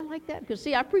like that? Because,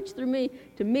 see, I preach to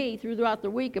me throughout the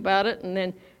week about it, and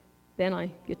then I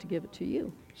get to give it to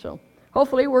you. So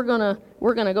hopefully we're gonna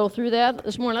go through that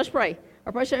this morning. Let's pray.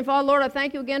 Our precious Heavenly Father, Lord, I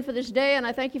thank you again for this day, and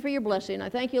I thank you for your blessing. I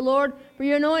thank you, Lord, for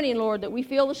your anointing, Lord, that we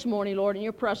feel this morning, Lord, in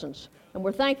your presence. And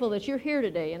we're thankful that you're here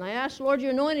today. And I ask, Lord,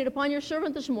 your anointing upon your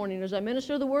servant this morning as I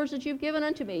minister the words that you've given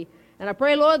unto me. And I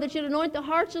pray, Lord, that you'd anoint the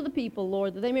hearts of the people,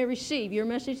 Lord, that they may receive your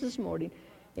message this morning.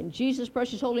 In Jesus'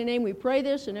 precious holy name we pray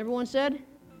this, and everyone said,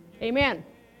 Amen.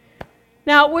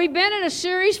 Now, we've been in a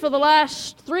series for the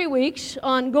last 3 weeks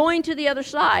on going to the other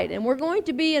side, and we're going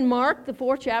to be in Mark, the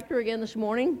 4th chapter again this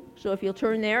morning, so if you'll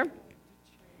turn there.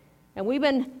 And we've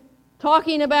been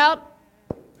talking about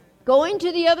going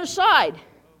to the other side.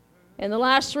 In the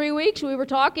last 3 weeks, we were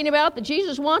talking about that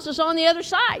Jesus wants us on the other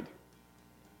side.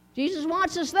 Jesus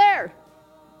wants us there.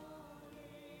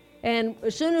 And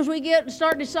as soon as we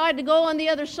decide to go on the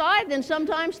other side, then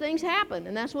sometimes things happen.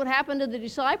 And that's what happened to the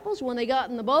disciples when they got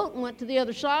in the boat and went to the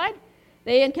other side.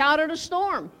 They encountered a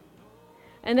storm.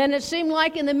 And then it seemed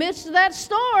like in the midst of that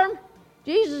storm,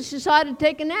 Jesus decided to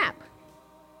take a nap.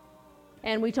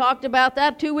 And we talked about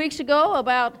that 2 weeks ago,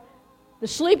 about the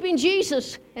sleeping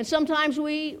Jesus. And sometimes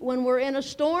when we're in a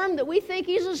storm, that we think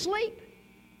he's asleep.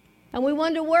 And we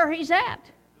wonder where he's at.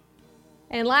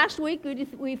 And last week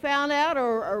we found out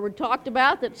or we talked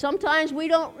about that sometimes we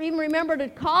don't even remember to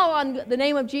call on the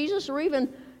name of Jesus or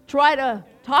even try to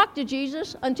talk to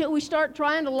Jesus until we start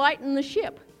trying to lighten the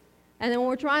ship. And then when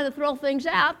we're trying to throw things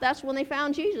out, that's when they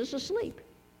found Jesus asleep.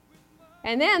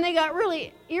 And then they got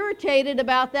really irritated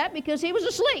about that because he was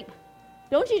asleep.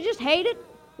 Don't you just hate it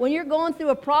when you're going through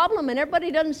a problem and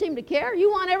everybody doesn't seem to care?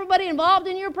 You want everybody involved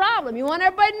in your problem. You want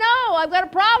everybody to know, I've got a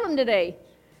problem today.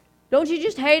 Don't you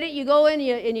just hate it? You go in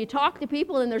and you talk to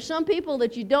people, and there's some people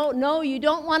that you don't know, you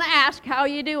don't want to ask, how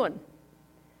you doing?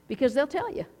 Because they'll tell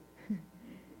you.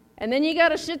 And then you got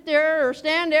to sit there or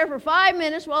stand there for 5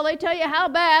 minutes while they tell you how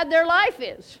bad their life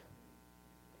is.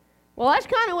 Well, that's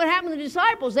kind of what happened to the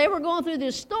disciples. They were going through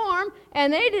this storm,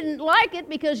 and they didn't like it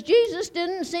because Jesus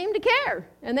didn't seem to care.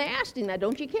 And they asked him, now,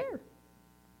 don't you care?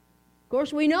 Of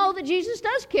course, we know that Jesus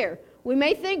does care. We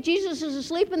may think Jesus is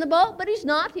asleep in the boat, but he's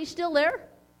not. He's still there.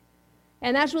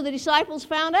 And that's what the disciples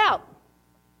found out.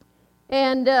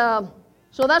 And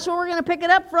so that's where we're going to pick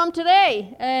it up from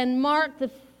today. And Mark,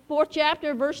 the 4th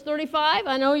chapter, verse 35.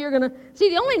 I know you're going to... See,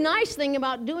 the only nice thing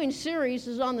about doing series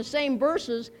is on the same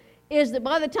verses is that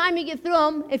by the time you get through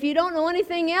them, if you don't know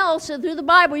anything else through the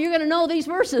Bible, you're going to know these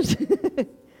verses.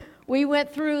 We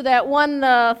went through that one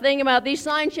thing about these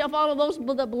signs shall follow those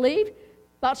that believe.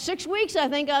 About 6 weeks, I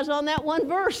think, I was on that one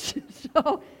verse.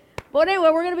 But anyway,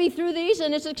 we're going to be through these,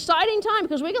 and it's an exciting time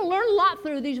because we can learn a lot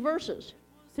through these verses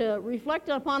to reflect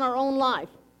upon our own life.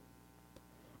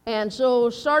 And so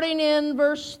starting in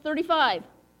verse 35.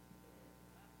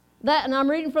 And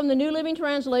I'm reading from the New Living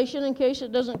Translation in case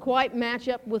it doesn't quite match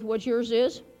up with what yours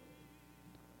is.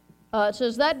 It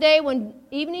says, that day when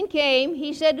evening came,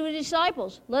 he said to his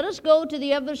disciples, let us go to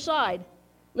the other side.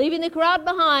 Leaving the crowd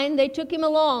behind, they took him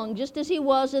along just as he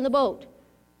was in the boat.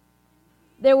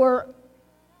 There were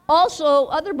also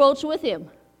other boats with him.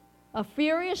 A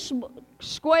furious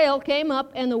squall came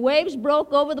up, and the waves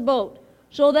broke over the boat,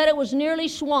 so that it was nearly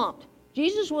swamped.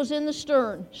 Jesus was in the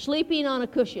stern, sleeping on a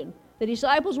cushion. The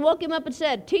disciples woke him up and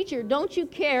said, Teacher, don't you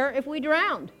care if we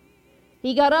drowned?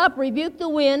 He got up, rebuked the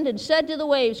wind, and said to the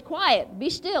waves, Quiet, be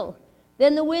still.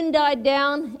 Then the wind died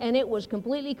down, and it was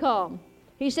completely calm.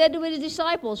 He said to his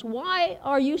disciples, Why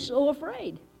are you so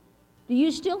afraid? Do you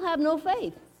still have no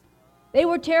faith? They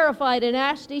were terrified and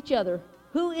asked each other,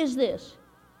 Who is this?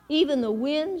 Even the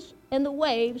winds and the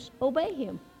waves obey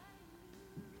him.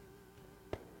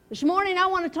 This morning I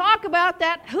want to talk about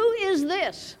that. Who is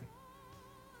this?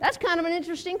 That's kind of an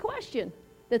interesting question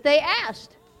that they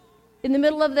asked in the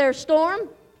middle of their storm.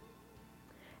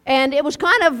 And it was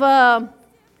kind of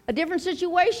a different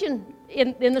situation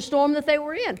in the storm that they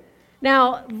were in.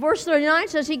 Now, verse 39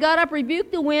 says, he got up,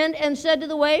 rebuked the wind, and said to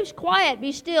the waves, Quiet,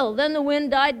 be still. Then the wind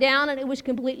died down, and it was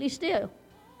completely still,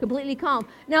 completely calm.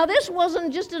 Now, this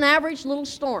wasn't just an average little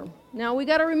storm. Now, we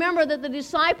got to remember that the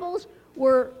disciples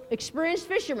were experienced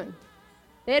fishermen.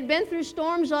 They had been through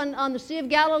storms on the Sea of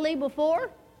Galilee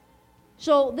before.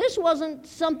 So this wasn't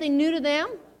something new to them.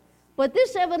 But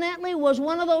this evidently was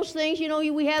one of those things, you know,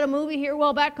 we had a movie here a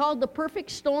while back called The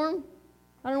Perfect Storm.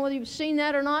 I don't know whether you've seen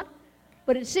that or not.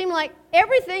 But it seemed like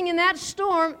everything in that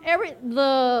storm,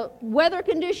 the weather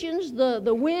conditions,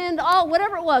 the wind,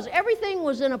 whatever it was, everything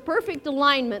was in a perfect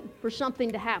alignment for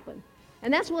something to happen.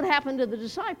 And that's what happened to the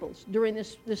disciples during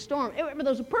this storm. There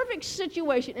was a perfect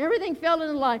situation. Everything fell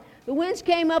into line. The winds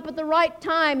came up at the right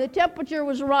time. The temperature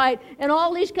was right. And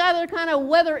all these kind of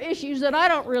weather issues that I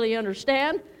don't really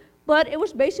understand. But it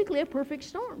was basically a perfect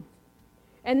storm.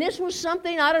 And this was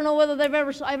something, I don't know whether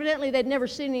evidently they'd never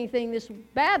seen anything this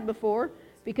bad before,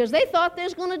 because they thought they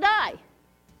was going to die.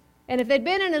 And if they'd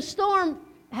been in a storm,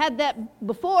 had that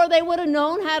before, they would have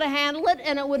known how to handle it,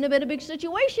 and it wouldn't have been a big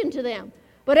situation to them.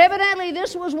 But evidently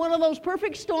this was one of those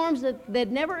perfect storms that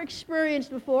they'd never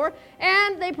experienced before,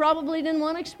 and they probably didn't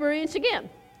want to experience again.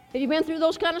 Have you been through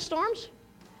those kind of storms?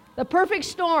 The perfect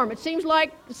storm. It seems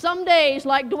like some days,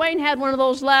 like Dwayne had one of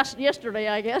those yesterday,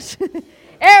 I guess.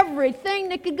 Everything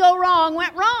that could go wrong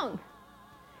went wrong.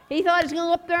 He thought he was going to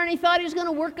go up there and he thought he was going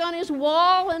to work on his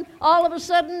wall, and all of a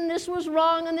sudden this was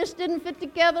wrong and this didn't fit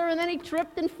together, and then he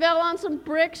tripped and fell on some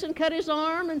bricks and cut his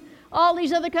arm, and all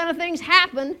these other kind of things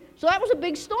happened. So that was a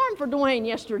big storm for Dwayne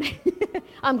yesterday.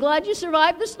 I'm glad you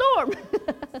survived the storm.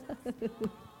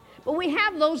 But we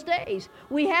have those days.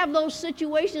 We have those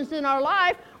situations in our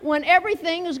life when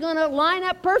everything is going to line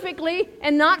up perfectly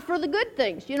and not for the good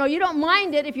things. You know, you don't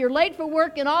mind it if you're late for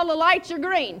work and all the lights are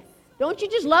green. Don't you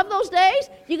just love those days?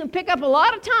 You can pick up a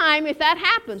lot of time if that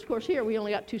happens. Of course, here we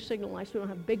only got 2 signal lights. We don't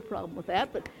have a big problem with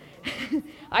that. But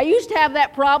I used to have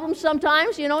that problem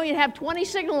sometimes. You know, you'd have 20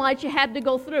 signal lights you had to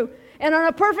go through. And on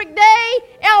a perfect day,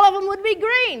 all of them would be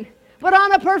green. But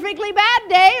on a perfectly bad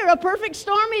day or a perfect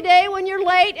stormy day when you're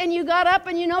late and you got up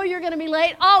and you know you're going to be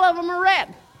late, all of them are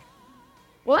red.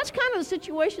 Well, that's kind of the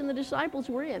situation the disciples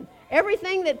were in.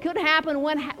 Everything that could happen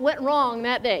went wrong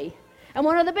that day. And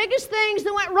one of the biggest things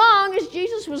that went wrong is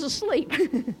Jesus was asleep.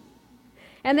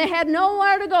 And they had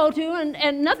nowhere to go to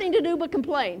and nothing to do but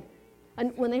complain.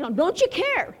 And when they go, don't you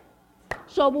care?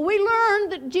 So but we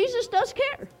learned that Jesus does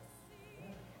care.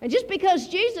 And just because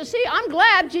I'm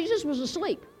glad Jesus was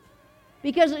asleep.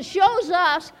 Because it shows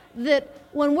us that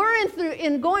when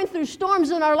we're going through storms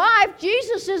in our life,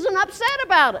 Jesus isn't upset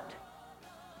about it.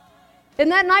 Isn't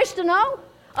that nice to know?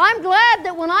 I'm glad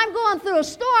that when I'm going through a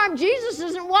storm, Jesus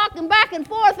isn't walking back and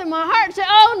forth in my heart and saying,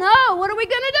 oh no, what are we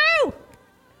going to do?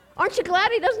 Aren't you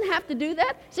glad he doesn't have to do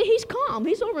that? See, he's calm.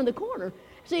 He's over in the corner.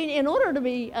 See, in order to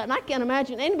be, and I can't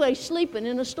imagine anybody sleeping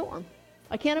in a storm.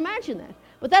 I can't imagine that.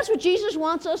 But that's what Jesus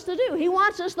wants us to do. He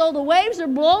wants us, though the waves are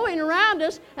blowing around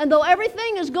us, and though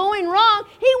everything is going wrong,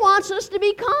 he wants us to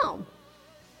be calm.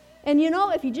 And you know,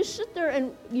 if you just sit there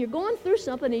and you're going through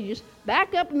something, and you just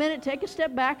back up a minute, take a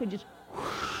step back, and just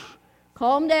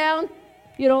calm down.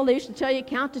 You know, they used to tell you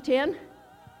count to 10.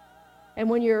 And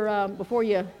when you're, before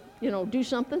you do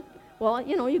something, well,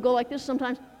 you know, you go like this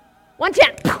sometimes.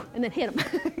 110, and then hit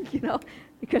them, you know,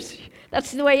 because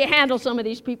that's the way you handle some of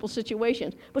these people's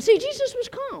situations. But see, Jesus was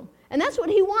calm, and that's what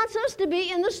he wants us to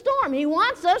be in the storm. He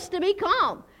wants us to be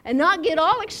calm and not get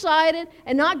all excited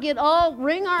and not get all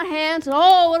wring our hands.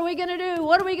 Oh, what are we going to do?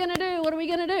 What are we going to do? What are we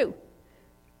going to do?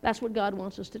 That's what God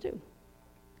wants us to do.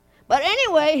 But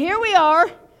anyway, here we are.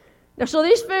 So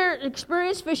these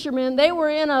experienced fishermen, they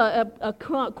were in a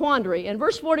quandary. And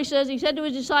verse 40 says, he said to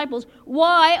his disciples,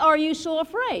 why are you so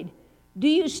afraid? Do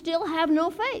you still have no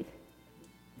faith?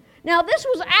 Now, this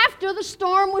was after the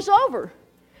storm was over.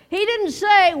 He didn't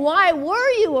say, why were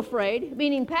you afraid,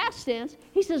 meaning past tense.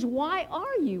 He says, why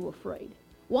are you afraid?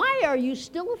 Why are you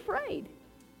still afraid?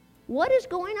 What is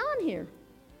going on here?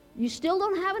 You still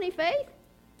don't have any faith?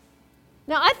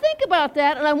 Now, I think about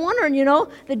that, and I'm wondering, you know,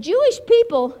 the Jewish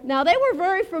people, now they were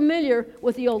very familiar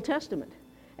with the Old Testament.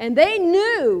 And they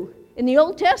knew in the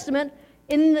Old Testament,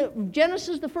 in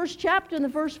Genesis, the first chapter, in the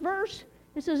first verse,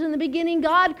 it says, in the beginning,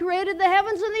 God created the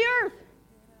heavens and the earth.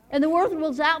 And the earth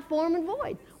was without form and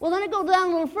void. Well, then it goes down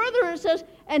a little further, and it says,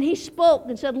 and he spoke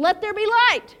and said, let there be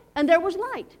light. And there was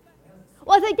light.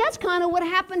 Well, I think that's kind of what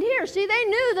happened here. See, they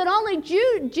knew that only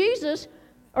Jesus,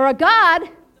 or a God,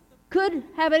 could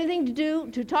have anything to do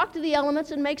to talk to the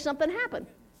elements and make something happen.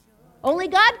 Only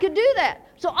God could do that.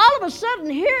 So all of a sudden,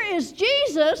 here is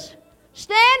Jesus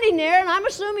standing there, and I'm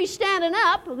assuming he's standing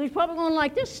up. He's probably going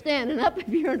like this, standing up if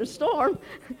you're in a storm.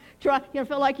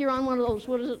 Feel like you're on one of those,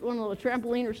 one of those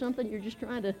trampoline or something. You're just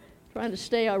trying to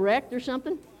stay erect or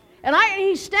something. And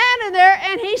he's standing there,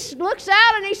 and he looks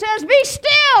out, and he says, be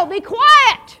still, be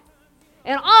quiet.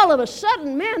 And all of a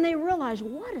sudden, man, they realize,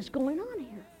 what is going on here?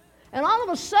 And all of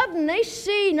a sudden, they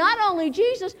see not only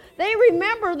Jesus, they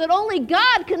remember that only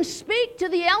God can speak to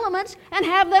the elements and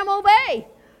have them obey.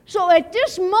 So at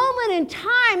this moment in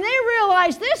time, they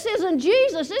realize this isn't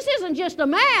Jesus. This isn't just a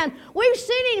man. We've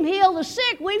seen him heal the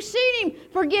sick. We've seen him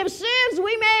forgive sins.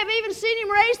 We may have even seen him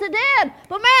raise the dead.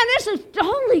 But man, this is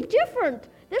totally different.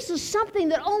 This is something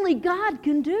that only God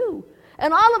can do.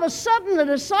 And all of a sudden the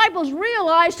disciples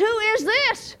realized, who is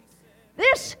this?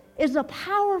 This is a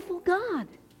powerful God.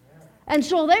 And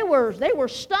so they were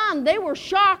stunned, they were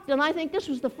shocked, and I think this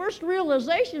was the first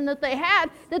realization that they had,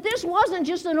 that this wasn't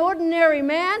just an ordinary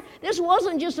man, this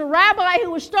wasn't just a rabbi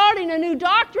who was starting a new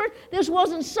doctrine, this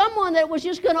wasn't someone that was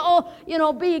just going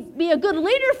to, be a good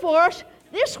leader for us.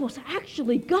 This was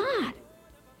actually God.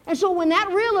 And so when that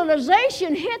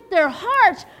realization hit their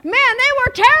hearts, man, they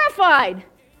were terrified.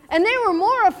 And they were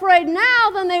more afraid now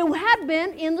than they had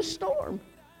been in the storm.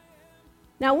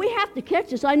 Now, we have to catch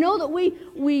this. I know that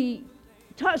we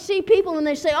see people and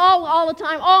they say all the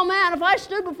time, oh man, if I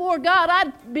stood before God,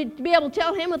 I'd be able to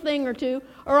tell him a thing or two,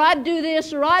 or I'd do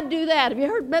this, or I'd do that. Have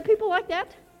you met people like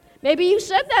that? Maybe you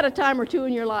said that a time or two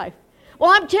in your life. Well,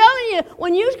 I'm telling you,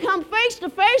 when you come face to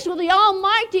face with the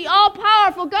almighty,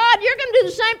 all-powerful God, you're going to do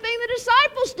the same thing the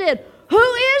disciples did.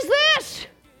 Who is this?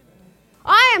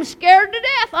 I am scared to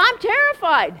death. I'm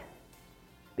terrified.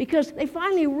 Because they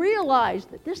finally realized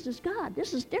that this is God.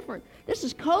 This is different. This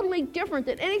is totally different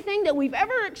than anything that we've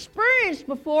ever experienced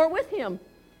before with him.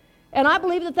 And I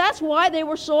believe that that's why they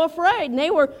were so afraid. And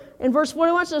they were, in verse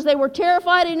 41 says, they were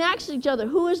terrified and asked each other,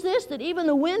 who is this that even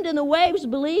the wind and the waves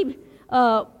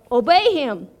obey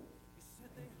him?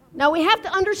 Now we have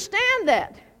to understand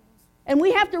that. And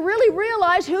we have to really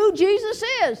realize who Jesus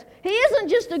is. He isn't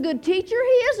just a good teacher.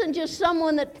 He isn't just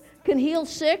someone that can heal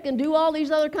sick and do all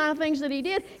these other kind of things that he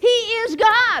did. He is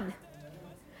God.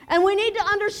 And we need to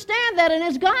understand that. And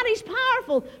as God, he's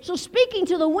powerful. So speaking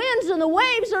to the winds and the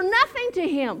waves are nothing to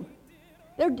him.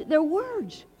 They're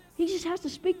words. He just has to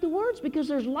speak the words because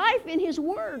there's life in his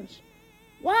words.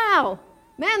 Wow.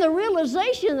 Man, the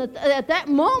realization that at that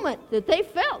moment that they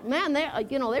felt, man, they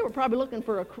were probably looking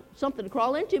for something to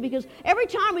crawl into, because every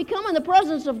time we come in the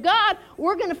presence of God,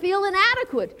 we're going to feel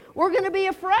inadequate. We're going to be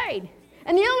afraid.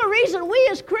 And the only reason we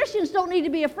as Christians don't need to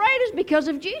be afraid is because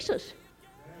of Jesus.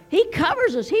 He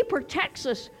covers us. He protects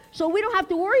us. So we don't have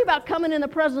to worry about coming in the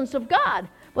presence of God.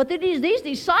 But these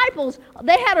disciples,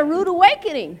 they had a rude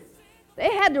awakening.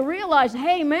 They had to realize,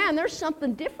 hey, man, there's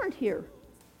something different here.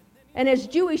 And as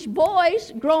Jewish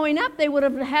boys growing up, they would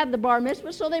have had the bar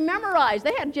mitzvah, so they memorized.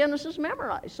 They had Genesis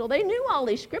memorized, so they knew all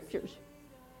these scriptures.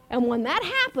 And when that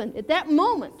happened, at that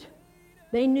moment,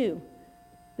 they knew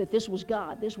that this was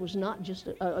God. This was not just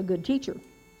a good teacher.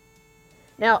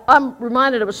 Now, I'm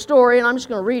reminded of a story, and I'm just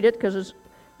going to read it because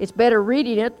it's better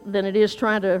reading it than it is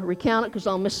trying to recount it, because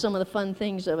I'll miss some of the fun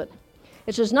things of it.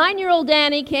 It says, 9-year-old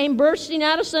Danny came bursting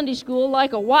out of Sunday school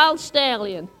like a wild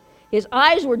stallion. His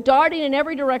eyes were darting in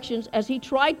every direction as he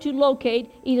tried to locate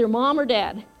either mom or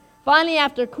dad. Finally,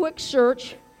 after a quick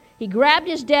search, he grabbed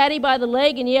his daddy by the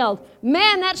leg and yelled,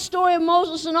 "Man, that story of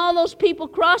Moses and all those people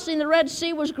crossing the Red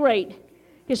Sea was great."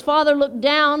 His father looked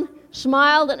down,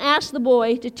 smiled, and asked the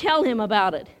boy to tell him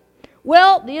about it.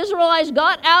 Well, the Israelites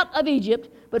got out of Egypt,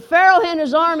 but Pharaoh and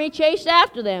his army chased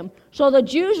after them. So the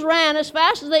Jews ran as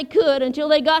fast as they could until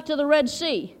they got to the Red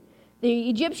Sea. The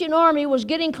Egyptian army was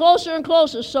getting closer and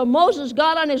closer, so Moses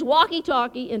got on his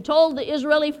walkie-talkie and told the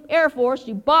Israeli Air Force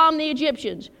to bomb the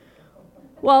Egyptians.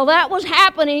 While that was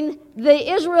happening,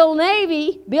 the Israel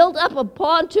Navy built up a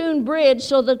pontoon bridge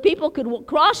so that people could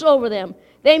cross over them.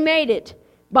 They made it.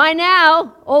 By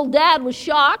now, old Dad was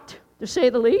shocked, to say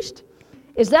the least.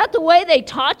 Is that the way they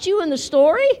taught you in the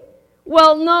story?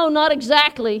 Well, no, not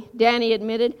exactly, Danny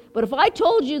admitted. But if I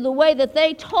told you the way that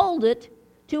they told it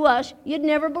to us, you'd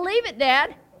never believe it,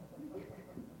 Dad.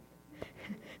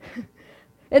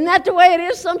 Isn't that the way it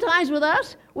is sometimes with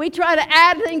us? We try to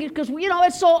add things because,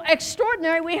 it's so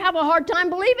extraordinary, we have a hard time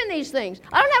believing these things.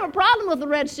 I don't have a problem with the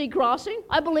Red Sea crossing.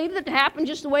 I believe that it happened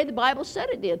just the way the Bible said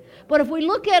it did. But if we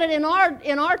look at it in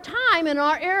our time, in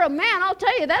our era, man, I'll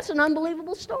tell you, that's an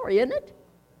unbelievable story, isn't it?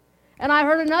 And I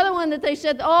heard another one that they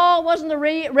said, it wasn't the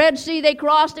Red Sea they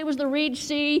crossed, it was the Reed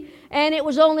Sea, and it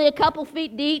was only a couple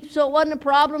feet deep, so it wasn't a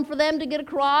problem for them to get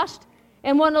across.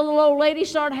 And one of the little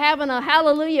ladies started having a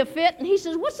hallelujah fit, and he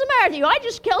says, "What's the matter with you? I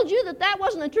just told you that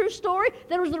wasn't a true story,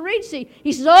 that it was the Reed Sea."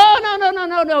 He says,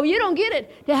 "Oh, no, you don't get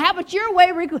it. To have it your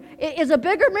way is a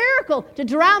bigger miracle. To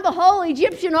drown the whole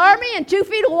Egyptian army in 2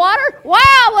 feet of water?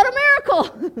 Wow, what a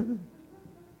miracle!"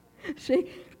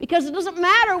 See? Because it doesn't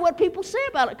matter what people say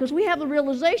about it, because we have the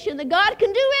realization that God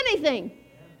can do anything.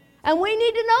 And we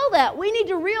need to know that. We need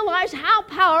to realize how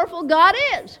powerful God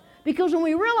is. Because when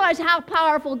we realize how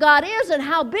powerful God is and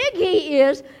how big He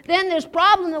is, then this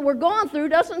problem that we're going through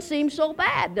doesn't seem so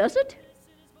bad, does it?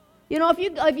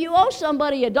 If you owe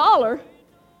somebody $1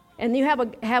 and you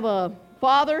have a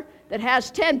father that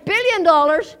has $10 billion,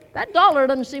 that dollar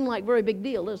doesn't seem like a very big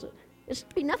deal, does it? It's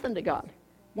be nothing to God.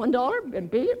 $1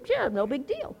 and billion, yeah, no big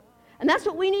deal. And that's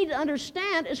what we need to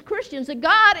understand as Christians, that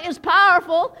God is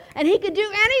powerful and He can do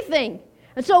anything.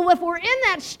 And so if we're in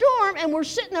that storm and we're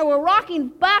sitting there, we're rocking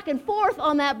back and forth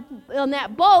on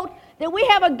that boat, that we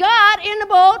have a God in the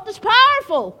boat that's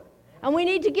powerful. And we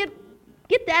need to get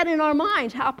that in our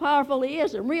minds, how powerful He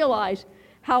is, and realize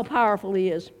how powerful He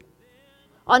is.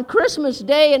 On Christmas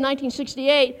Day in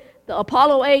 1968, the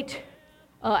Apollo 8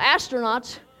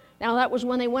 astronauts, now that was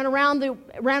when they ran around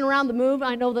the moon.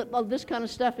 I know that this kind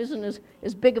of stuff isn't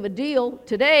as big of a deal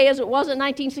today as it was in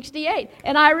 1968.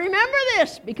 And I remember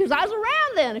this because I was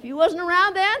around then. If you wasn't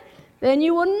around then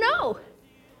you wouldn't know.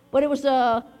 But it was,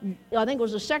 I think it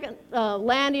was the second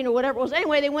landing or whatever it was.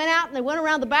 Anyway, they went out and they went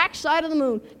around the back side of the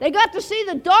moon. They got to see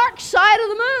the dark side of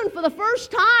the moon for the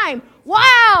first time.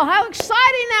 Wow, how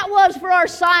exciting that was for our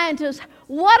scientists.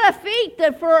 What a feat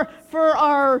that for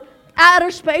our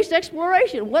outer space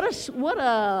exploration. What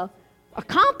a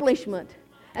accomplishment.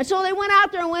 And so they went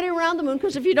out there and went around the moon,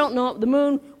 because if you don't know, the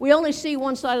moon, we only see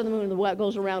one side of the moon that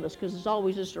goes around us, because it's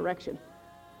always this direction.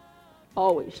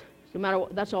 Always. No matter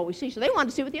what, that's all we see. So they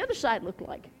wanted to see what the other side looked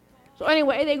like. So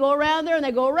anyway, they go around there, and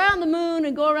they go around the moon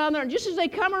and go around there. And just as they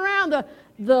come around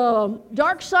the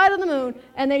dark side of the moon,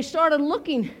 and they started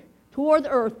looking toward the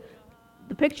earth,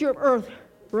 the picture of earth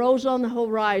rose on the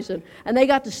horizon. And they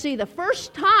got to see, the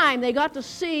first time they got to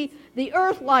see the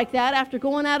earth like that after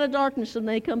going out of darkness, and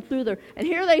they come through there. And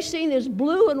here they seen this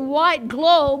blue and white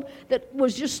globe that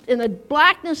was just in the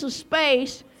blackness of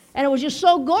space. And it was just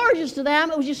so gorgeous to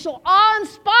them. It was just so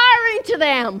awe-inspiring to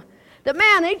them that,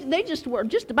 man, they just were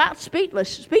just about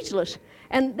speechless.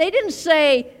 And they didn't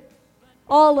say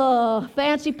all the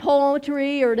fancy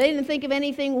poetry, or they didn't think of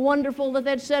anything wonderful that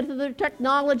they'd said to their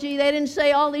technology. They didn't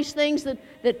say all these things that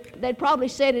they'd probably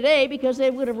say today, because they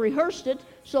would have rehearsed it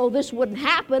so this wouldn't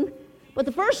happen. But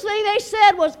the first thing they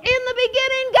said was, "In the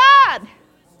beginning, God."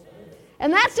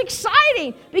 And that's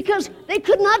exciting, because they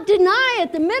could not deny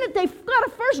it the minute they got a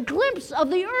first glimpse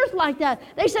of the earth like that.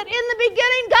 They said, "In the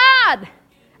beginning, God."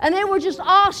 And they were just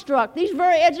awestruck. These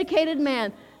very educated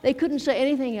men, they couldn't say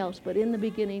anything else but "In the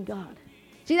beginning, God."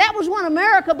 See, that was when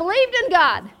America believed in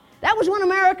God. That was when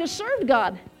America served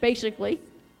God, basically.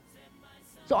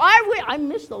 So I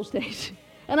miss those days.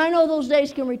 And I know those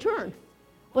days can return.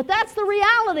 But that's the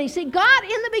reality. See, God,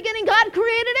 in the beginning, God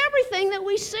created everything that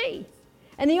we see.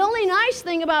 And the only nice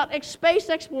thing about space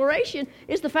exploration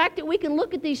is the fact that we can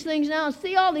look at these things now and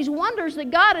see all these wonders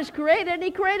that God has created, and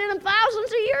He created them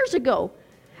thousands of years ago.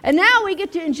 And now we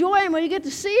get to enjoy them, and we get to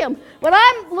see them. But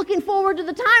I'm looking forward to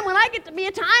the time when I get to be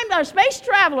a space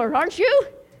traveler, aren't you?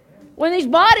 When these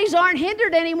bodies aren't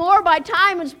hindered anymore by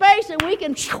time and space, and we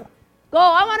can go.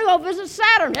 I want to go visit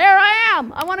Saturn. There I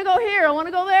am. I want to go here. I want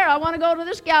to go there. I want to go to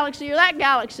this galaxy or that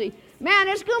galaxy. Man,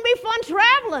 it's going to be fun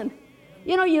traveling.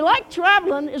 You know, you like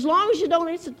traveling as long as you don't,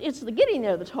 it's the getting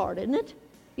there that's hard, isn't it?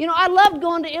 You know, I loved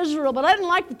going to Israel, but I didn't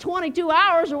like the 22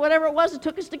 hours or whatever it was it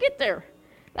took us to get there.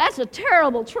 That's a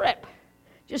terrible trip.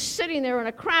 Just sitting there in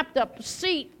a cramped up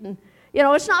seat, and, you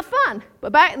know, it's not fun.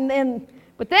 But then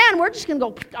we're just going to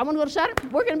go, I want to go to Saturn,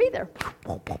 we're going to be there.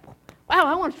 Wow,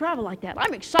 I want to travel like that.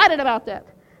 I'm excited about that.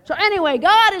 So anyway,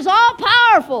 God is all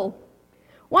powerful.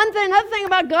 Another thing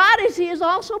about God is He is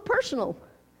also personal.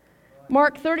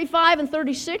 Mark 35 and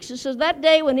 36, it says, "That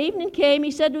day when evening came,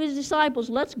 He said to His disciples,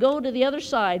 'Let's go to the other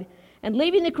side.' And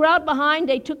leaving the crowd behind,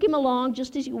 they took Him along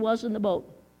just as He was in the boat."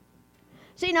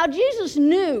 See, now Jesus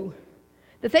knew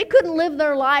that they couldn't live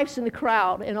their lives in the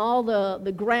crowd and all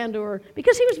the grandeur,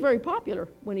 because He was very popular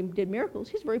when He did miracles.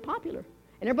 He's very popular.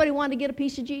 And everybody wanted to get a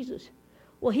piece of Jesus.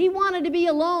 Well, He wanted to be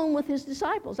alone with His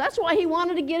disciples. That's why He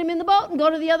wanted to get Him in the boat and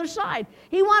go to the other side.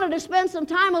 He wanted to spend some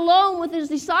time alone with His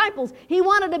disciples. He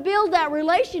wanted to build that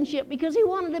relationship because He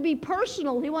wanted to be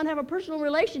personal. He wanted to have a personal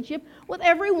relationship with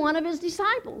every one of His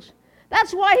disciples.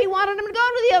 That's why He wanted them to go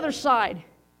to the other side. It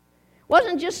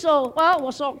wasn't just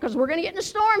because we're going to get in a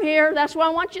storm here. That's why I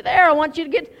want you there. I want you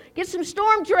to get some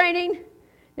storm training.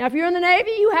 Now, if you're in the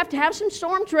Navy, you have to have some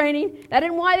storm training. That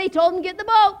isn't why they told him to get in the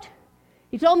boat.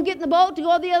 He told him to get in the boat to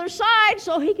go to the other side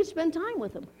so he could spend time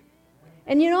with them.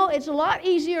 And you know, it's a lot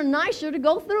easier and nicer to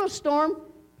go through a storm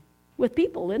with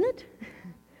people, isn't it?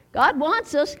 God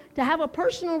wants us to have a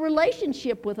personal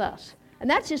relationship with us. And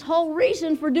that's His whole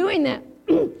reason for doing that.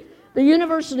 The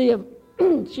University of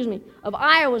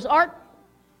Iowa's Art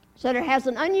Center has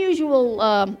an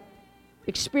unusual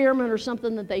experiment or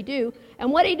something that they do.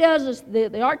 And what he does is,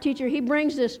 the art teacher, he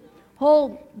brings this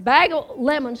whole bag of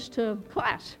lemons to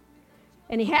class.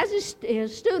 And he has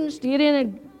his students to get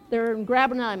in and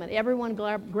grab a lemon. Everyone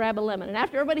grab a lemon. And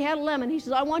after everybody had a lemon, he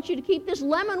says, "I want you to keep this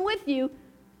lemon with you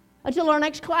until our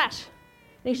next class."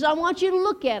 And he says, I want you to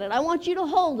look at it. I want you to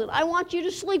hold it. I want you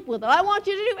to sleep with it. I want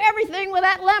you to do everything with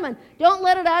that lemon. Don't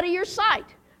let it out of your sight.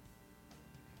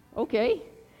 Okay.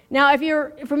 Now, if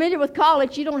you're familiar with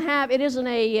college, you don't have, it isn't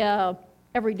a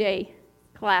everyday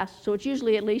class. So it's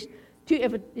usually at least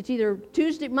it's either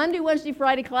Monday, Wednesday,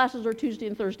 Friday classes or Tuesday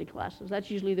and Thursday classes. That's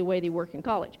usually the way they work in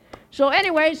college. So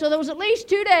anyway, so there was at least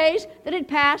 2 days that had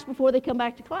passed before they come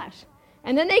back to class.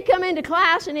 And then they come into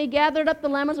class and he gathered up the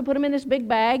lemons and put them in this big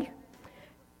bag.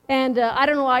 And I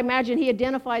don't know, I imagine he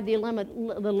identified the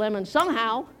lemon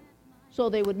somehow so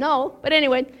they would know. But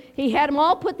anyway, he had them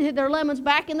all put their lemons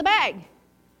back in the bag.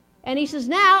 And he says,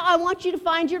 now I want you to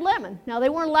find your lemon. Now, they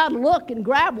weren't allowed to look and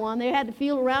grab one. They had to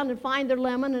feel around and find their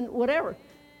lemon and whatever.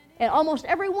 And almost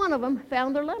every one of them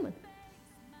found their lemon.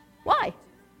 Why?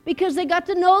 Because they got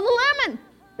to know the lemon.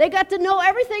 They got to know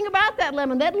everything about that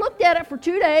lemon. They'd looked at it for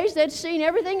 2 days. They'd seen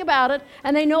everything about it.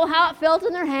 And they know how it felt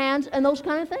in their hands and those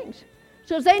kind of things.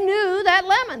 So they knew that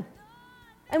lemon.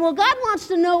 And well, God wants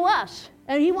to know us.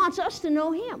 And he wants us to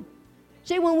know him.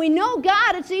 See, when we know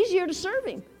God, it's easier to serve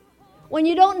him. When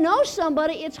you don't know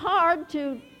somebody, it's hard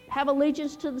to have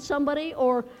allegiance to somebody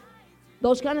or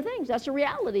those kind of things. That's the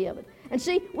reality of it. And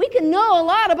see, we can know a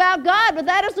lot about God, but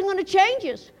that isn't going to change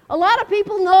us. A lot of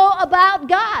people know about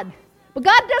God. But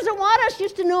God doesn't want us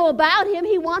just to know about him.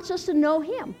 He wants us to know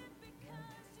him.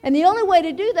 And the only way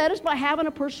to do that is by having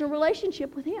a personal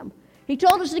relationship with him. He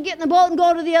told us to get in the boat and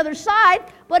go to the other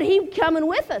side, but he's coming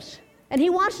with us. And he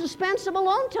wants to spend some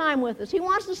alone time with us. He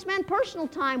wants to spend personal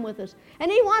time with us. And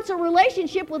he wants a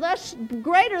relationship with us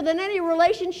greater than any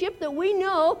relationship that we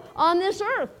know on this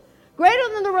earth.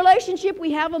 Greater than the relationship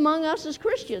we have among us as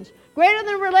Christians. Greater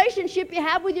than the relationship you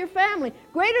have with your family.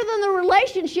 Greater than the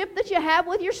relationship that you have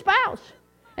with your spouse.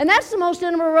 And that's the most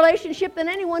intimate relationship that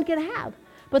anyone can have.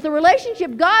 But the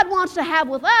relationship God wants to have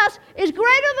with us is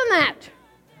greater than that.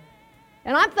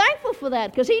 And I'm thankful for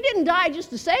that, because he didn't die just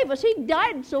to save us. He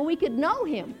died so we could know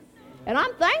him. And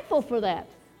I'm thankful for that,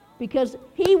 because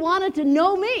he wanted to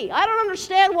know me. I don't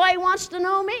understand why he wants to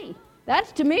know me.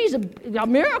 That, to me, is a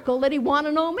miracle that he wants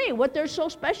to know me. What there's so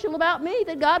special about me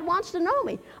that God wants to know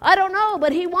me. I don't know,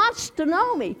 but he wants to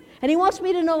know me. And he wants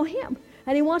me to know him.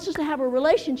 And he wants us to have a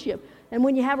relationship. And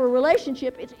when you have a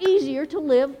relationship, it's easier to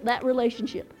live that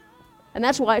relationship. And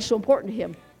that's why it's so important to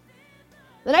him.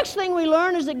 The next thing we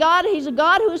learn is that he's a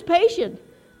God who is patient.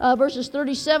 Verses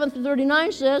 37 through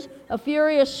 39 says, a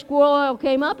furious squall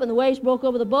came up and the waves broke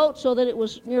over the boat so that it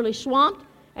was nearly swamped.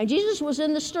 And Jesus was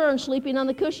in the stern sleeping on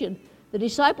the cushion. The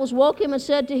disciples woke him and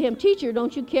said to him, Teacher,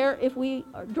 don't you care if we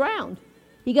are drowned?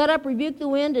 He got up, rebuked the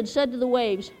wind, and said to the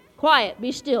waves, Quiet,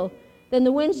 be still. Then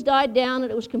the winds died down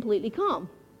and it was completely calm.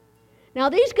 Now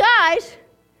these guys,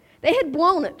 they had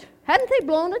blown it. Hadn't they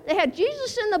blown it? They had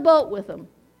Jesus in the boat with them.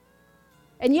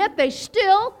 And yet they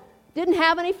still didn't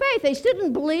have any faith. They still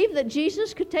didn't believe that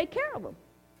Jesus could take care of them.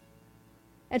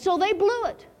 And so they blew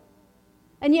it.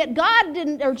 And yet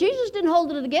Jesus didn't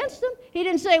hold it against them. He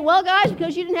didn't say, well, guys,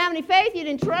 because you didn't have any faith, you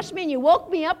didn't trust me, and you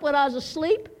woke me up when I was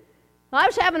asleep. I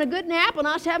was having a good nap and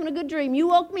I was having a good dream. You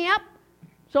woke me up,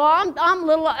 so I'm a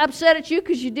little upset at you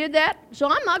because you did that, so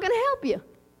I'm not going to help you.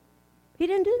 He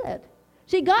didn't do that.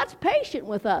 See, God's patient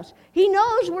with us. He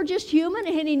knows we're just human,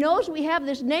 and he knows we have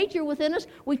this nature within us.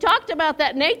 We talked about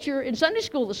that nature in Sunday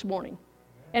school this morning,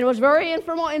 and it was very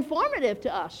informative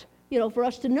to us, for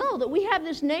us to know that we have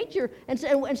this nature, and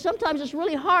sometimes it's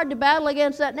really hard to battle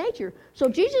against that nature. So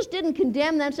Jesus didn't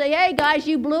condemn them and say, hey, guys,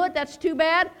 you blew it, that's too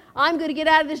bad. I'm going to get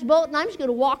out of this boat, and I'm just going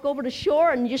to walk over to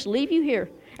shore and just leave you here.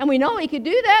 And we know he could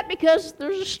do that because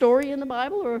there's a story in the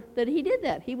Bible that he did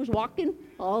that. He was walking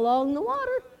all along the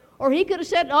water. Or he could have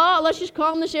said, let's just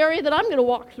calm this area that I'm going to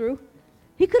walk through.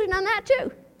 He could have done that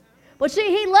too. But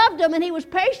see, he loved them, and he was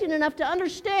patient enough to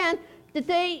understand that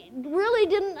they really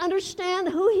didn't understand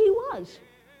who he was.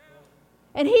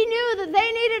 And he knew that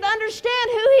they needed to understand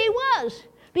who he was,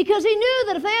 because he knew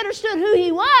that if they understood who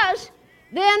he was,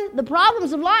 then the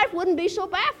problems of life wouldn't be so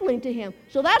baffling to him.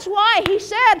 So that's why he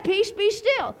said, peace, be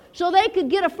still, so they could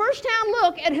get a first-hand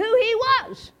look at who he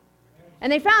was.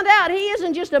 And they found out he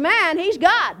isn't just a man, he's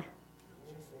God.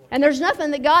 And there's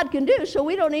nothing that God can do, so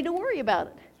we don't need to worry about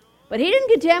it. But he didn't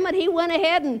condemn it. He went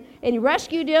ahead and he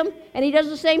rescued him, and he does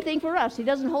the same thing for us. He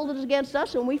doesn't hold it against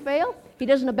us when we fail. He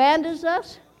doesn't abandon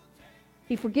us.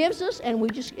 He forgives us, and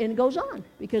it goes on,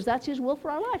 because that's his will for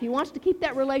our life. He wants to keep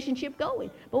that relationship going.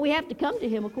 But we have to come to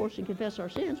him, of course, and confess our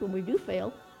sins when we do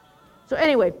fail. So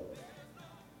anyway,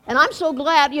 and I'm so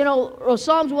glad,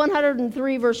 Psalms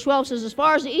 103 verse 12 says, as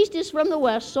far as the east is from the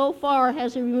west, so far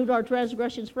has he removed our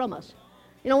transgressions from us.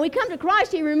 You know, when we come to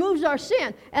Christ, He removes our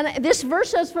sin. And this verse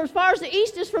says, for as far as the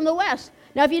east is from the west.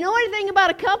 Now, if you know anything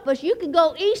about a compass, you can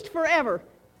go east forever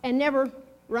and never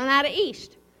run out of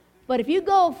east. But if you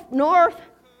go north,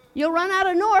 you'll run out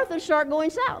of north and start going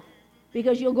south.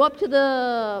 Because you'll go up to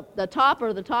the top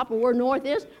of where north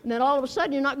is, and then all of a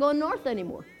sudden you're not going north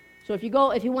anymore. So if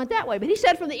you went that way. But He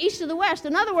said from the east to the west.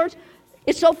 In other words,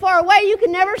 it's so far away you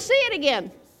can never see it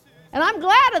again. And I'm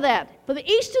glad of that. For the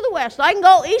east to the west. I can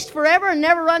go east forever and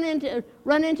never run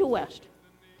into west.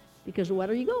 Because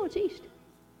wherever you go, it's east.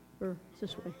 Or it's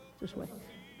this way, this way,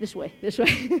 this way, this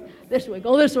way, this way,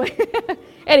 go this way.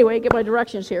 Anyway, get my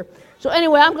directions here. So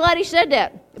anyway, I'm glad He said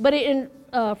that. But in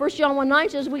 1 John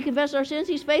 1:9 says, we confess our sins,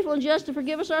 He's faithful and just to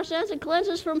forgive us our sins and cleanse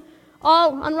us from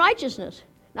all unrighteousness.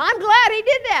 Now, I'm glad He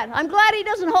did that. I'm glad He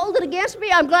doesn't hold it against me.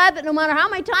 I'm glad that no matter how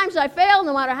many times I fail,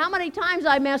 no matter how many times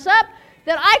I mess up,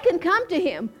 that I can come to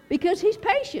Him because He's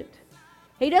patient.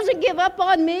 He doesn't give up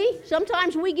on me.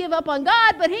 Sometimes we give up on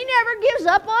God, but He never gives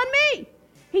up on me.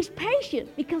 He's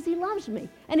patient because He loves me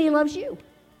and He loves you.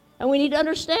 And we need to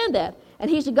understand that. And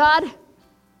He's a God,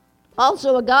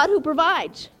 also a God who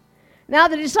provides. Now,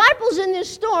 the disciples in this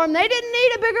storm, they didn't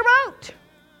need a bigger boat.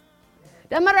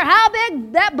 No matter how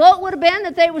big that boat would have been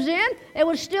that they was in, it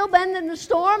would still been in the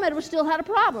storm, it would still had a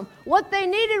problem. What they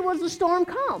needed was the storm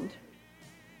calmed.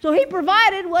 So He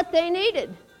provided what they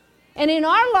needed. And in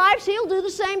our lives, He'll do the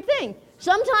same thing.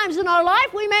 Sometimes in our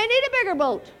life, we may need a bigger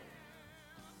boat.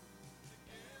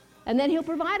 And then He'll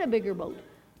provide a bigger boat.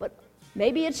 But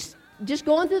maybe it's just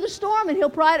going through the storm, and He'll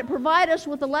provide us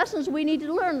with the lessons we need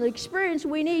to learn, the experience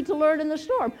we need to learn in the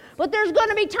storm. But there's going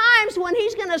to be times when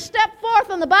He's going to step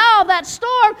forth on the bow of that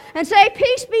storm and say,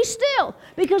 peace, be still,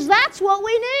 because that's what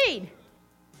we need.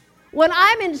 When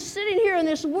I'm sitting here in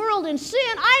this world in sin,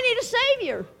 I need a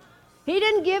Savior. He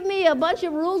didn't give me a bunch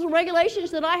of rules and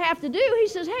regulations that I have to do. He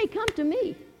says, hey, come to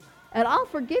me, and I'll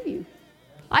forgive you.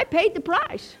 I paid the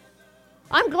price.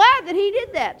 I'm glad that He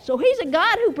did that. So He's a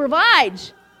God who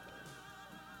provides.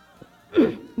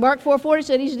 Mark 4:40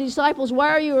 said, His disciples, why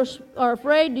are you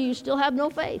afraid? Do you still have no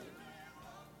faith?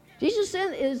 Jesus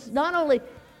is not only,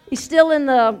 He's still in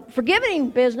the forgiving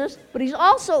business, but He's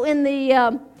also in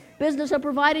the business of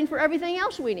providing for everything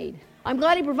else we need. I'm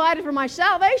glad He provided for my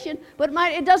salvation, but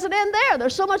it doesn't end there.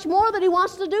 There's so much more that He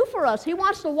wants to do for us. He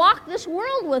wants to walk this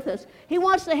world with us. He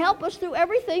wants to help us through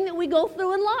everything that we go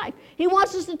through in life. He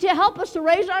wants us to help us to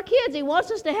raise our kids. He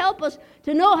wants us to help us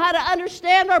to know how to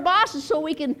understand our bosses so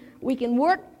we can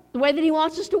work the way that He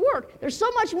wants us to work. There's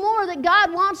so much more that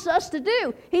God wants us to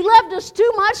do. He loved us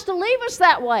too much to leave us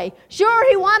that way. Sure,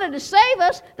 He wanted to save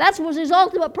us. That was His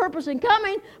ultimate purpose in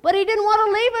coming, but He didn't want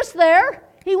to leave us there.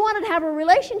 He wanted to have a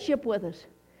relationship with us.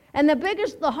 And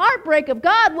the heartbreak of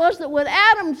God was that when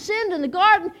Adam sinned in the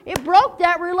garden, it broke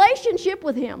that relationship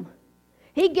with Him.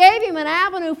 He gave him an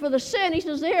avenue for the sin. He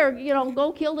says, here,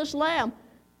 go kill this lamb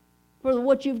for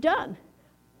what you've done.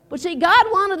 But see, God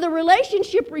wanted the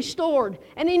relationship restored.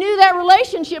 And He knew that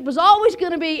relationship was always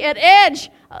going to be at edge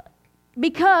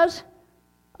because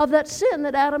of that sin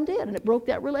that Adam did. And it broke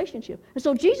that relationship. And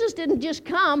so Jesus didn't just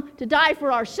come to die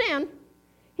for our sin.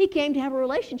 He came to have a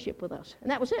relationship with us, and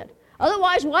that was it.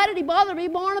 Otherwise, why did He bother to be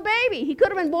born a baby? He could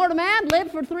have been born a man, lived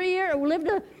for 3 years, or lived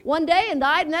one day and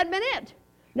died, and that'd been it.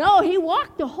 No, He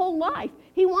walked the whole life.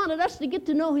 He wanted us to get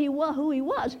to know who He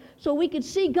was so we could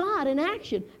see God in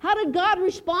action. How did God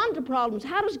respond to problems?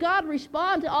 How does God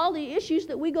respond to all the issues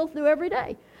that we go through every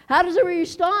day? How does He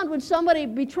respond when somebody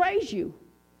betrays you?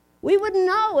 We wouldn't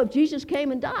know if Jesus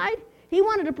came and died. He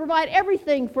wanted to provide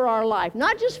everything for our life,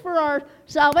 not just for our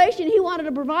salvation. He wanted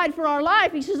to provide for our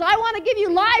life. He says, I want to give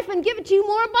you life and give it to you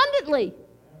more abundantly.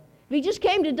 If He just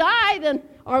came to die, then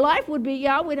our life would be,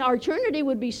 our eternity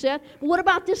would be set. But what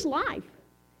about this life?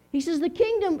 He says, the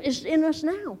kingdom is in us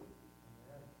now.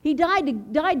 He died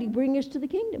to bring us to the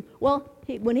kingdom. Well,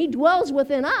 when He dwells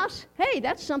within us, hey,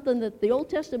 that's something that the Old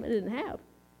Testament didn't have.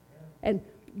 And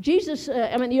Jesus,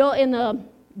 in the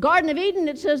Garden of Eden,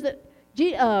 it says that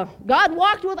God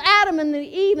walked with Adam and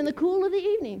Eve in the cool of the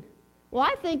evening. Well,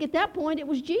 I think at that point it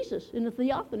was Jesus in the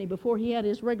theophany before He had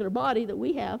His regular body that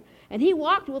we have. And He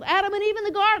walked with Adam and Eve in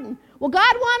the garden. Well,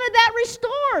 God wanted that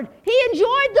restored. He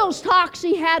enjoyed those talks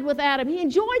He had with Adam. He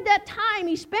enjoyed that time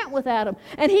He spent with Adam.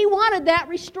 And He wanted that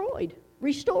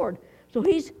restored. So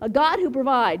He's a God who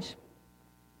provides.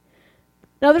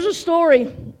 Now, there's a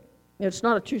story. It's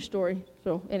not a true story,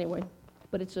 so anyway.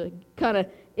 But it's a kind of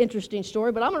interesting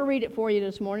story, but I'm going to read it for you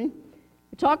this morning.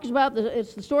 It talks about, the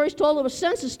story's told of a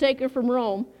census taker from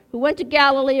Rome who went to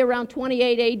Galilee around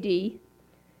 28 A.D.,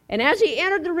 and as he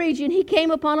entered the region, he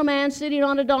came upon a man sitting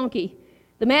on a donkey.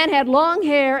 The man had long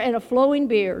hair and a flowing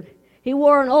beard. He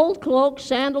wore an old cloak,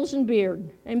 sandals, and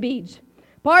beard and beads.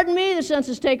 "Pardon me," the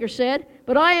census taker said,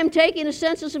 "but I am taking a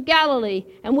census of Galilee,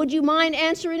 and would you mind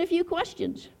answering a few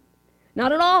questions?"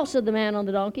 "Not at all," said the man on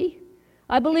the donkey.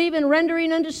 "I believe in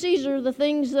rendering unto Caesar the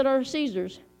things that are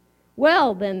Caesar's."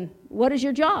 "Well, then, what is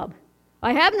your job?"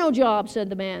 "I have no job," said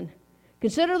the man.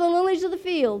 "Consider the lilies of the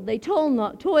field. They toil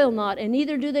not, and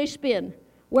neither do they spin.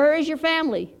 Where is your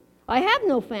family?" "I have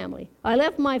no family. I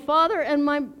left my father and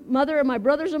my mother and my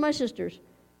brothers and my sisters."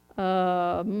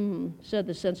 Said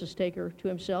the census taker to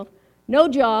himself. "No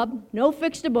job, no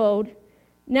fixed abode.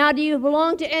 Now, do you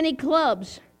belong to any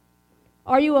clubs?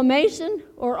 Are you a Mason,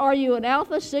 or are you an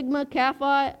Alpha, Sigma,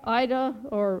 Kappa, Ida,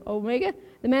 or Omega?"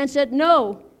 The man said,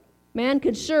 "No man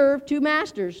could serve two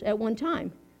masters at one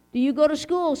time." "Do you go to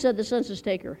school?" said the census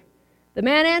taker. The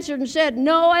man answered and said,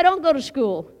 "No, I don't go to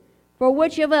school. For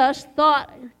which of us,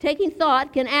 taking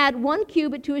thought, can add 1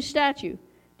 cubit to his stature?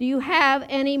 Do you have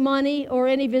any money or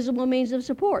any visible means of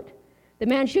support?" The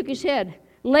man shook his head.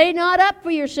 "Lay not up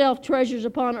for yourself treasures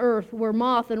upon earth, where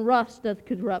moth and rust doth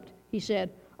corrupt," he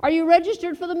said. "Are you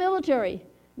registered for the military?"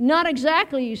 "Not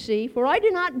exactly, you see, for I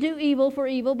do not do evil for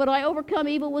evil, but I overcome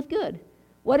evil with good."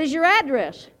 "What is your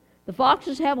address?" "The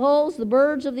foxes have holes, the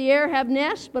birds of the air have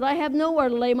nests, but I have nowhere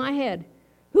to lay my head."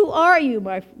 Who are your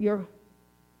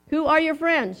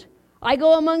friends?" "I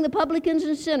go among the publicans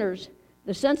and sinners."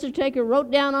 The census taker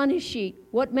wrote down on his sheet,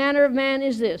 "What manner of man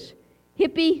is this?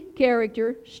 Hippie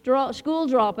character, school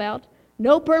dropout,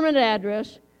 no permanent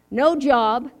address, no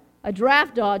job, a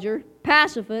draft dodger,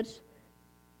 pacifist,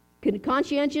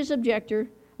 conscientious objector,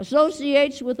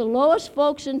 associates with the lowest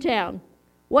folks in town.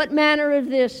 What manner of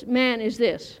this man is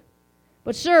this?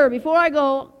 But, sir, before I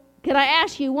go, can I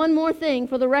ask you one more thing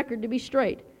for the record to be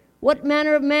straight? What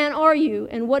manner of man are you,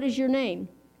 and what is your name?"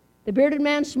 The bearded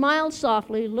man smiled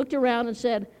softly, looked around, and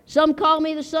said, "Some call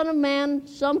me the Son of Man,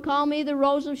 some call me the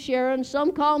Rose of Sharon,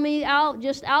 some call me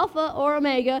just Alpha or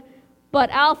Omega,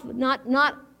 but Alpha,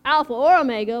 not Alpha or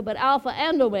Omega, but Alpha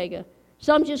and Omega.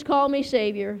 Some just call me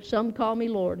Savior, some call me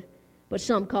Lord, but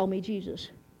some call me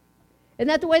Jesus." Isn't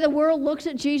that the way the world looks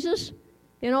at Jesus?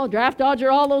 You know, draft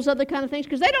dodger, all those other kind of things,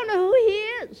 because they don't know who he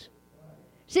is.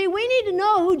 See, we need to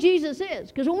know who Jesus is,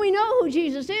 because when we know who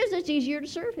Jesus is, it's easier to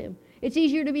serve him. It's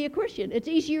easier to be a Christian. It's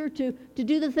easier to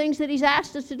do the things that he's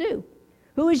asked us to do.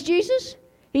 Who is Jesus?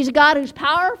 He's a God who's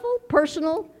powerful,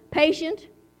 personal, patient,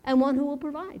 and one who will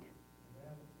provide.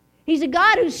 He's a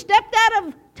God who stepped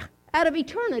out of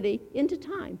eternity into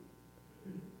time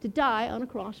to die on a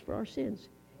cross for our sins.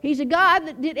 He's a God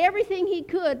that did everything he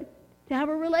could to have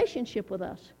a relationship with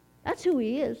us. That's who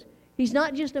he is. He's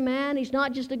not just a man. He's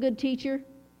not just a good teacher.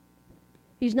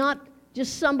 He's not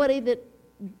just somebody that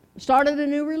started a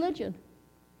new religion.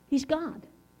 He's God.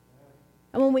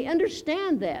 And when we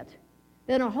understand that,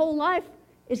 then our whole life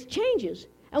changes.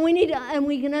 And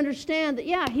we can understand that,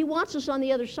 yeah, he wants us on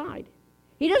the other side.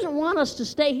 He doesn't want us to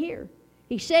stay here.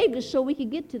 He saved us so we could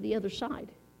get to the other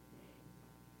side.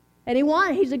 And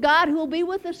he's a God who will be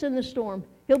with us in the storm.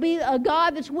 He'll be a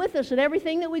God that's with us in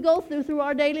everything that we go through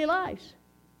our daily lives.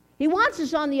 He wants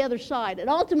us on the other side. And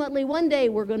ultimately, one day,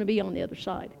 we're going to be on the other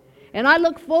side. And I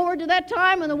look forward to that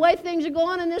time, and the way things are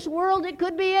going in this world, it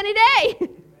could be any day.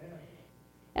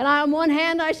 And on one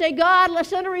hand, I say, "God, let's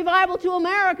send a revival to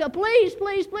America. Please,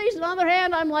 please, please." On the other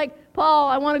hand, I'm like, "Paul,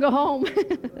 I want to go home.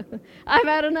 I've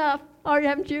had enough." Or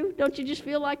haven't you? Don't you just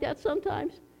feel like that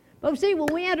sometimes? But see,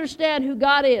 when we understand who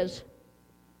God is,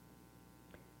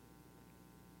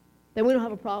 then we don't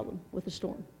have a problem with the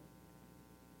storm.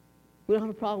 We don't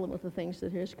have a problem with the things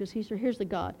that is, because here's the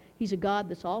God. He's a God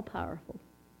that's all-powerful,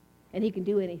 and he can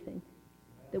do anything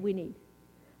that we need.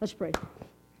 Let's pray.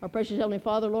 Our precious Heavenly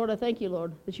Father, Lord, I thank you,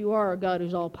 Lord, that you are a God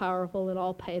who's all-powerful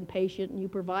and patient, and you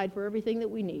provide for everything that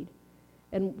we need.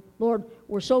 And, Lord,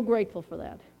 we're so grateful for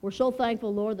that. We're so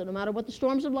thankful, Lord, that no matter what the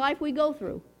storms of life we go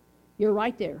through, you're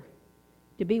right there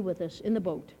to be with us in the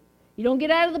boat. You don't get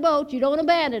out of the boat. You don't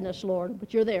abandon us, Lord,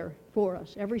 but you're there for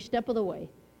us every step of the way.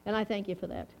 And I thank you for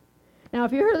that. Now,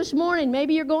 if you're here this morning,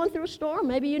 maybe you're going through a storm.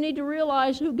 Maybe you need to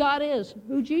realize who God is,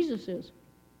 who Jesus is.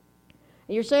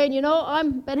 And you're saying, you know,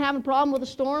 I've been having a problem with a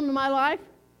storm in my life,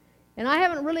 and I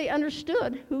haven't really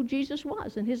understood who Jesus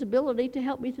was and his ability to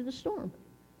help me through the storm.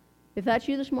 If that's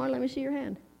you this morning, let me see your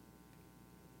hand.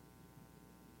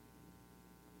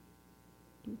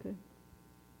 Okay.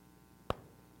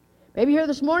 Maybe you're here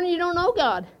this morning, you don't know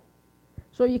God,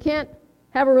 so you can't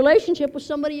have a relationship with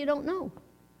somebody you don't know.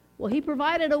 Well, he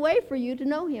provided a way for you to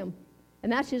know him,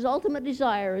 and that's his ultimate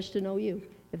desire, is to know you.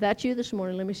 If that's you this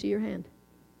morning, let me see your hand.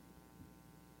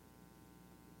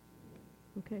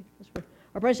 Okay, let's pray.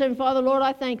 Our precious Heavenly Father, Lord,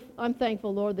 I'm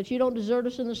thankful, Lord, that you don't desert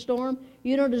us in the storm.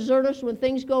 You don't desert us when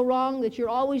things go wrong, that you're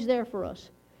always there for us.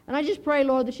 And I just pray,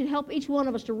 Lord, that you'd help each one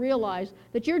of us to realize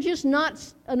that you're just not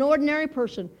an ordinary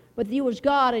person, but that you was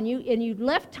God, and you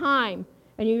left time,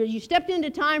 and you stepped into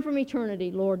time from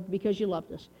eternity, Lord, because you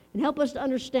loved us. And help us to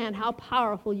understand how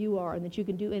powerful you are and that you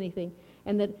can do anything.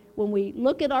 And that when we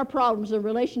look at our problems, the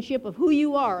relationship of who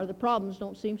you are, the problems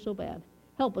don't seem so bad.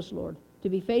 Help us, Lord, to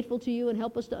be faithful to you, and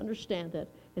help us to understand that.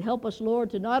 And help us,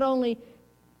 Lord, to not only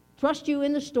trust you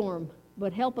in the storm,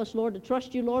 but help us, Lord, to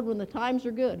trust you, Lord, when the times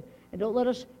are good. And don't let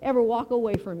us ever walk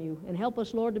away from you. And help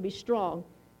us, Lord, to be strong.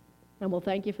 And we'll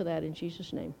thank you for that in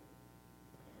Jesus' name.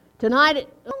 Tonight,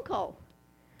 phone call.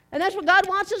 And that's what God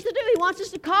wants us to do. He wants us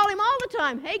to call him all the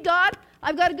time. Hey, God,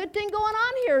 I've got a good thing going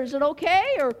on here. Is it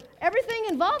okay? Or everything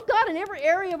involve God in every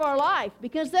area of our life.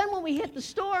 Because then when we hit the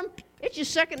storm, it's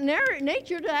just second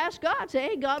nature to ask God. Say,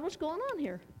 hey, God, what's going on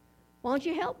here? Why don't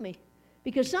you help me?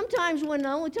 Because sometimes when the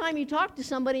only time you talk to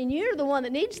somebody and you're the one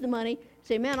that needs the money,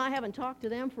 say, man, I haven't talked to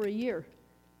them for a year.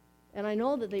 And I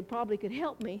know that they probably could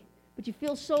help me. But you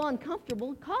feel so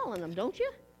uncomfortable calling them, don't you?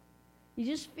 You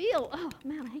just feel, oh,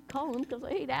 man, I hate calling them because I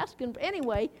hate asking.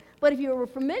 Anyway, but if you're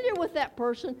familiar with that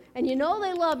person and you know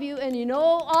they love you and you know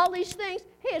all these things,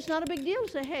 hey, it's not a big deal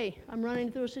to say, hey, I'm running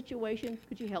through a situation.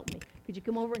 Could you help me? Could you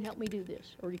come over and help me do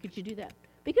this? Or could you do that?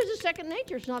 Because it's second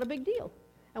nature. It's not a big deal.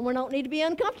 And we don't need to be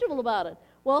uncomfortable about it.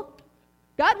 Well,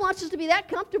 God wants us to be that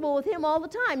comfortable with him all the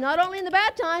time, not only in the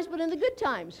bad times, but in the good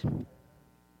times.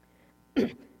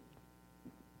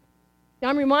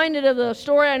 I'm reminded of the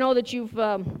story. I know that you've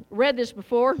read this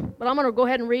before, but I'm going to go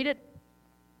ahead and read it.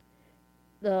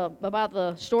 About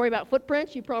the story about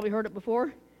footprints. You've probably heard it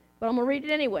before, but I'm going to read it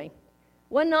anyway.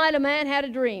 One night a man had a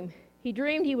dream. He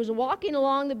dreamed he was walking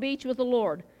along the beach with the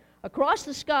Lord. Across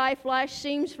the sky flashed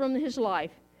scenes from his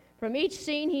life. From each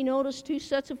scene he noticed two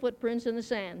sets of footprints in the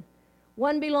sand,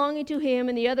 one belonging to him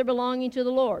and the other belonging to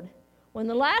the Lord. When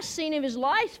the last scene of his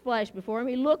life flashed before him,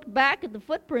 he looked back at the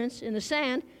footprints in the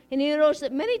sand, and he noticed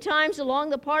that many times along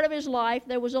the part of his life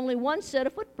there was only one set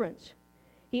of footprints.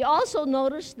 He also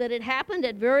noticed that it happened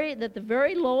at the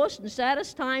very lowest and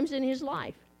saddest times in his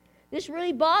life. This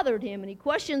really bothered him, and he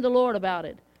questioned the Lord about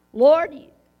it. Lord,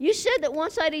 you said that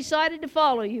once I decided to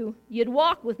follow you, you'd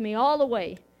walk with me all the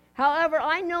way. However,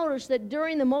 I noticed that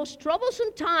during the most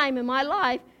troublesome time in my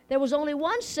life, there was only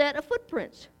one set of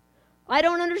footprints. I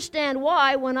don't understand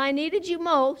why, when I needed you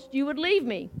most, you would leave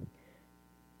me.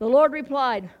 The Lord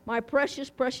replied, my precious,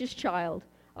 precious child,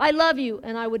 I love you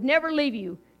and I would never leave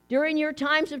you. During your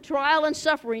times of trial and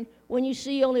suffering, when you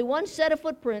see only one set of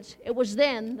footprints, it was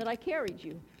then that I carried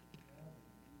you.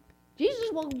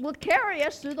 Jesus will carry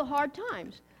us through the hard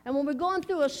times. And when we're going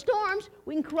through storms,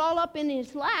 we can crawl up in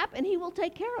his lap and he will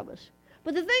take care of us.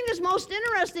 But the thing that's most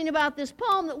interesting about this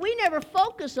poem that we never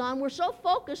focus on, we're so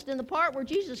focused in the part where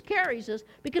Jesus carries us,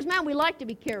 because, man, we like to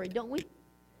be carried, don't we?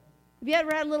 Have you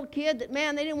ever had a little kid that,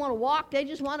 man, they didn't want to walk, they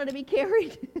just wanted to be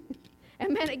carried?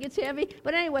 And, man, it gets heavy.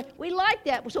 But anyway, we like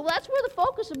that. So that's where the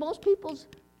focus of most people's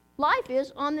life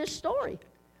is, on this story.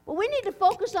 But we need to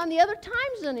focus on the other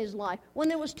times in his life when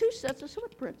there was two sets of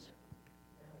footprints,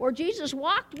 where Jesus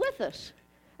walked with us.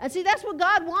 And see, that's what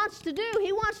God wants to do.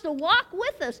 He wants to walk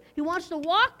with us. He wants to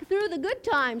walk through the good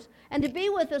times and to be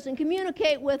with us and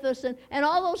communicate with us and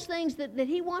all those things that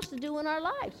he wants to do in our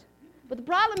lives. But the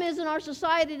problem is, in our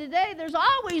society today, there's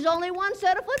always only one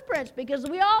set of footprints because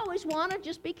we always want to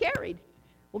just be carried.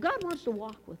 Well, God wants to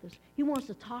walk with us. He wants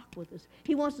to talk with us.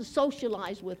 He wants to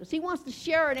socialize with us. He wants to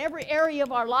share in every area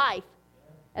of our life.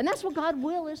 And that's what God's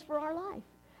will is for our life.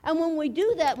 And when we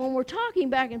do that, when we're talking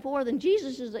back and forth, and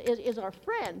Jesus is our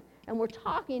friend, and we're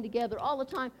talking together all the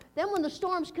time, then when the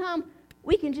storms come,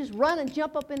 we can just run and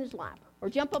jump up in his lap or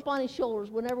jump up on his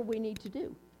shoulders, whatever we need to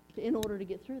do in order to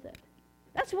get through that.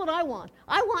 That's what I want.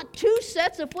 I want two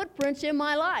sets of footprints in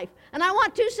my life. And I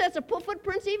want two sets of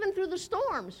footprints even through the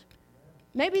storms.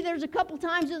 Maybe there's a couple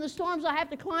times in the storms I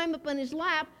have to climb up in his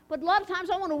lap, but a lot of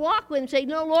times I want to walk with him and say,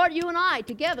 no, Lord, you and I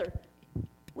together,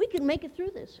 we can make it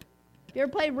through this. You ever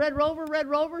played Red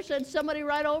Rover, send somebody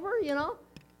right over, you know?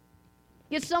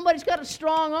 Get somebody's got a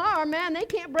strong arm, man, they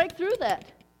can't break through that.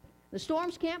 The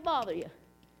storms can't bother you.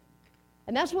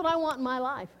 And that's what I want in my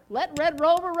life. Let Red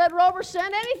Rover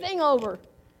send anything over,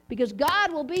 because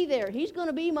God will be there. He's going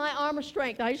to be my arm of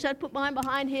strength. I just have to put mine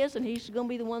behind his, and he's going to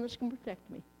be the one that's going to protect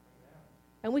me.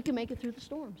 And we can make it through the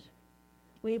storms.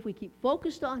 If we keep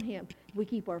focused on him, if we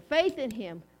keep our faith in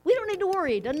him, we don't need to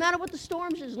worry. It doesn't matter what the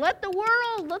storms is. Let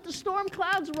the storm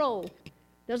clouds roll.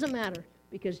 Doesn't matter,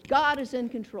 because God is in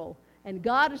control. And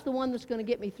God is the one that's going to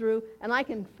get me through, and I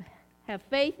can have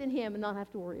faith in him and not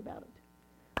have to worry about it.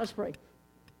 Let's pray.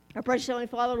 Our precious Heavenly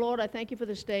Father, Lord, I thank you for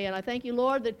this day, and I thank you,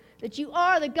 Lord, that you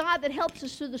are the God that helps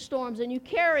us through the storms, and you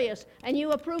carry us, and you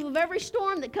approve of every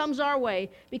storm that comes our way,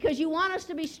 because you want us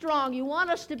to be strong. You want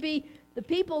us to be the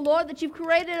people, Lord, that you've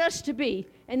created us to be,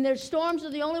 and the storms are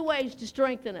the only ways to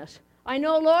strengthen us. I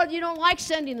know, Lord, you don't like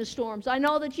sending the storms. I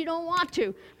know that you don't want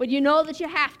to, but you know that you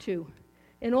have to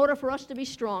in order for us to be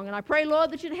strong. And I pray,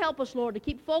 Lord, that you'd help us, Lord, to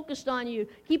keep focused on you,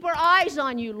 keep our eyes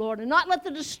on you, Lord, and not let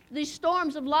these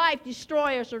storms of life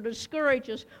destroy us or discourage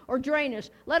us or drain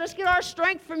us. Let us get our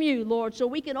strength from you, Lord, so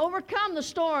we can overcome the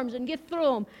storms and get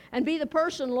through them and be the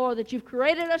person, Lord, that you've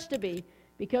created us to be.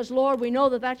 Because, Lord, we know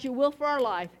that that's your will for our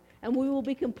life, and we will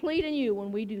be complete in you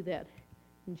when we do that.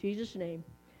 In Jesus' name.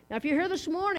 Now, if you're here this morning,